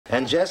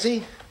And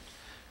Jesse,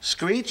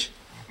 Screech,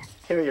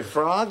 here are your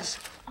frogs.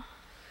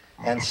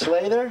 And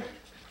Slater,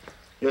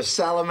 your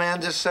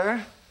salamander,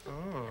 sir.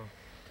 Oh.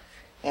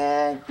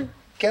 And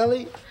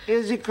Kelly,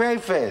 here's your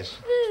crayfish.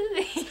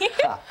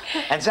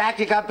 And Zach,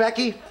 you got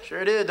Becky?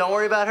 Sure did. Don't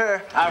worry about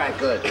her. All right,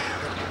 good.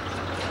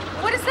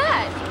 What is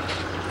that?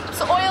 It's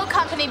the oil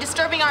company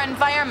disturbing our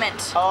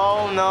environment.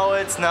 Oh, no,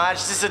 it's not.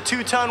 It's just a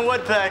 2-ton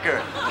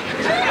woodpecker.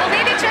 Well,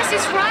 maybe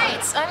Jesse's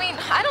right. I mean,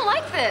 I don't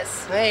like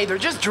this. Hey, they're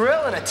just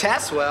drilling a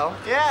test well.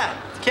 Yeah.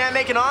 Can't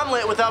make an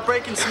omelet without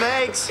breaking some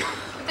eggs.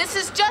 This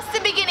is just the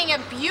beginning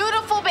of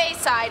beautiful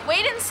Bayside.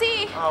 Wait and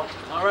see. Oh,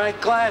 all right,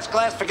 class,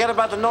 forget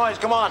about the noise.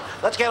 Come on,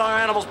 let's get our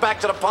animals back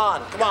to the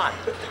pond. Come on.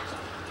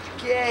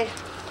 Okay.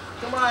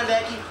 Come on,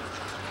 Becky.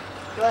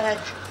 Go ahead.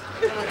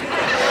 Stop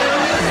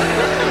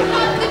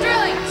the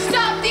drilling!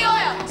 Stop the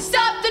oil!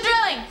 Stop the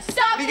drilling!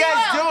 Stop the oil! What are you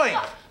guys doing?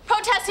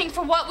 Protesting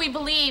for what we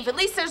believe. At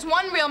least there's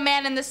one real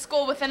man in this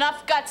school with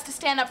enough guts to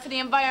stand up for the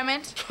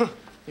environment.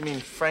 You mean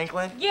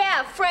Franklin?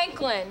 Yeah,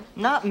 Franklin.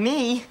 Not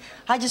me.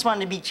 I just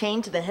wanted to be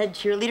chained to the head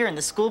cheerleader and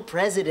the school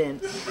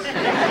president. It's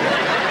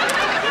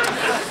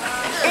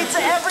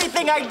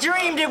everything I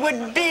dreamed it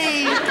would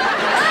be.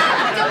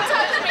 Don't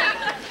touch me.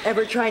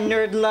 Ever try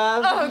nerd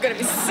love? Oh, I'm gonna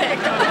be sick.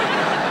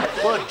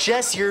 Look,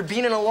 Jess, you're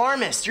being an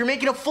alarmist. You're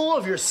making a fool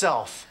of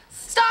yourself.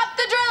 Stop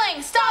the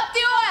drilling! Stop the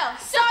oil!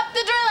 Stop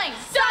the drilling!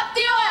 Stop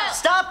the oil!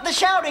 Stop the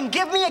shouting!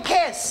 Give me a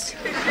kiss!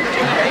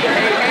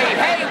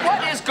 Hey,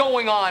 what is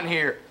going on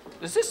here?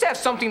 Does this have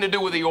something to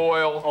do with the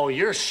oil? Oh,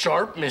 you're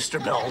sharp, Mr.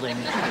 Belding.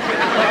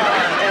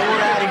 And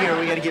we're out of here.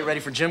 We gotta get ready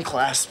for gym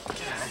class.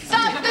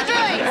 Stop the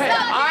drilling! Stop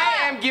the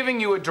I oil! am giving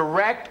you a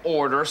direct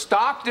order.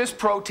 Stop this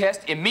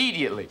protest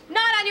immediately.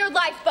 Not on your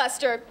life,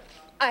 Buster.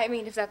 I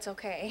mean, if that's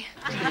okay.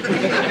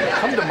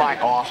 Come to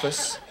my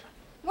office.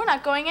 We're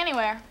not going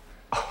anywhere.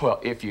 Well,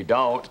 if you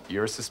don't,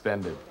 you're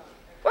suspended.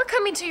 We're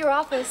coming to your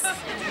office.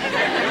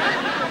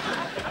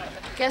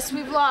 Guess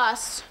we've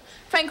lost.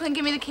 Franklin,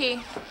 give me the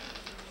key.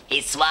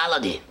 He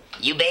swallowed it.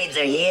 You babes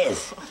are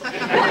his. This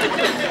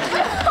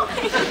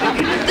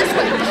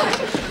way.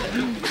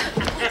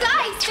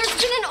 Guys,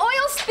 there's been an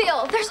oil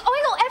spill. There's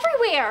oil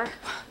everywhere.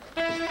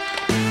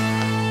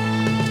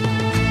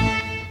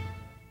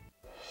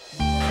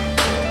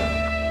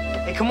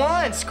 Hey, come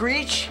on,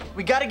 Screech.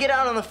 We gotta get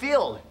out on the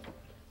field.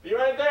 Be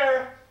right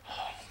there.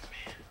 Oh,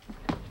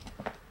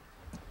 man.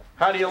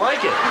 How do you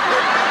like it?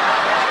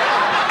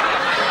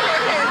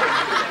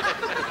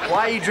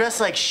 Why are you dressed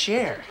like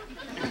Cher?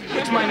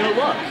 It's my new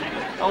look.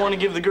 I want to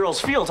give the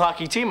girls' field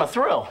hockey team a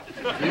thrill.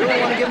 You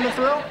really want to give them a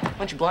thrill? Why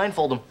don't you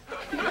blindfold them?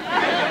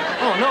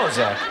 Oh, no,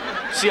 Zach.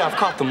 See, I've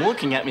caught them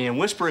looking at me and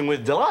whispering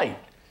with delight.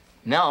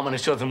 Now I'm going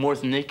to show them more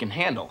than they can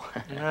handle.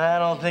 I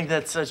don't think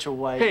that's such a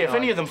white Hey, if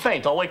any of them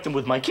faint, I'll wake them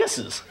with my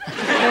kisses.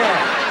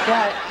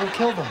 Yeah, we'll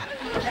kill them.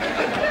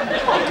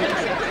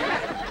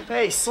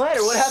 Hey,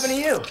 Slater, what happened to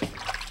you?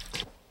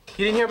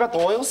 You didn't hear about the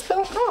oil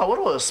spill? No, what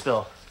oil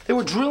spill? They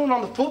were drilling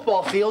on the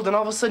football field, and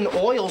all of a sudden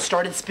oil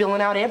started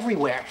spilling out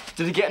everywhere.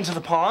 Did it get into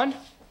the pond?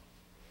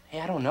 Hey,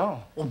 I don't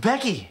know. Well,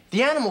 Becky,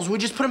 the animals, we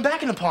just put them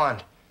back in the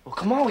pond. Well,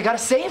 come on, we gotta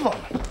save them.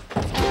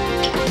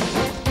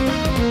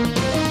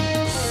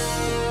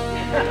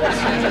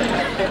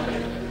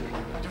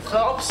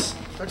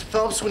 Dr.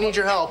 Phelps, we need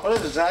your help. What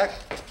is it, Zach?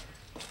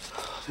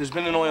 There's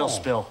been an oil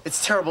spill.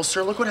 It's terrible,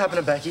 sir. Look what happened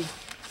to Becky.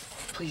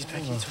 Please,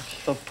 Becky, it's okay.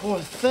 The poor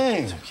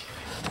thing. It's okay.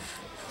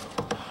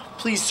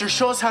 Please, sir,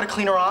 show us how to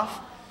clean her off.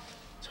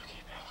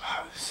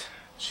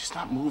 She's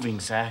not moving,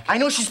 Zach. I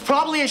know she's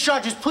probably in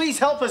shock. Just please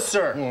help us,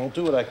 sir. I'll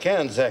do what I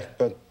can, Zach,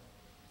 but...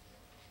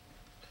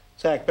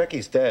 Zach,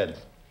 Becky's dead.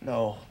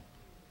 No.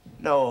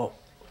 No.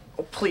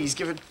 Oh, please,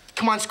 give her...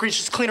 Come on, Screech,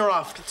 just clean her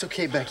off. It's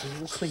okay, Becky.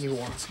 We'll clean you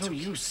off. It's no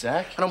use,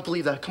 Zach. I don't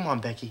believe that. Come on,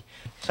 Becky.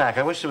 Zach,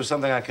 I wish there was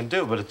something I can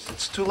do, but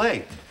it's too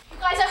late.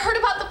 Guys, I heard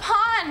about the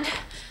pond.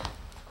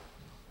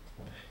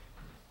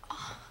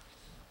 Oh.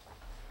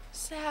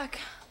 Zach,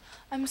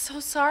 I'm so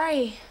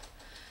sorry.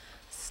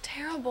 It's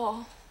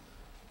terrible.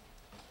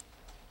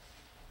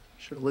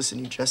 Should have listened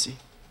to you, Jesse.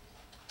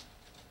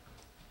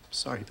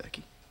 Sorry,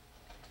 Becky.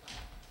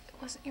 It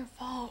wasn't your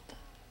fault.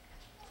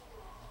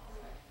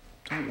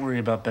 Don't worry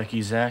about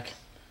Becky, Zach.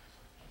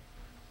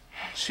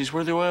 She's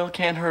where the oil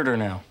can't hurt her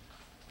now.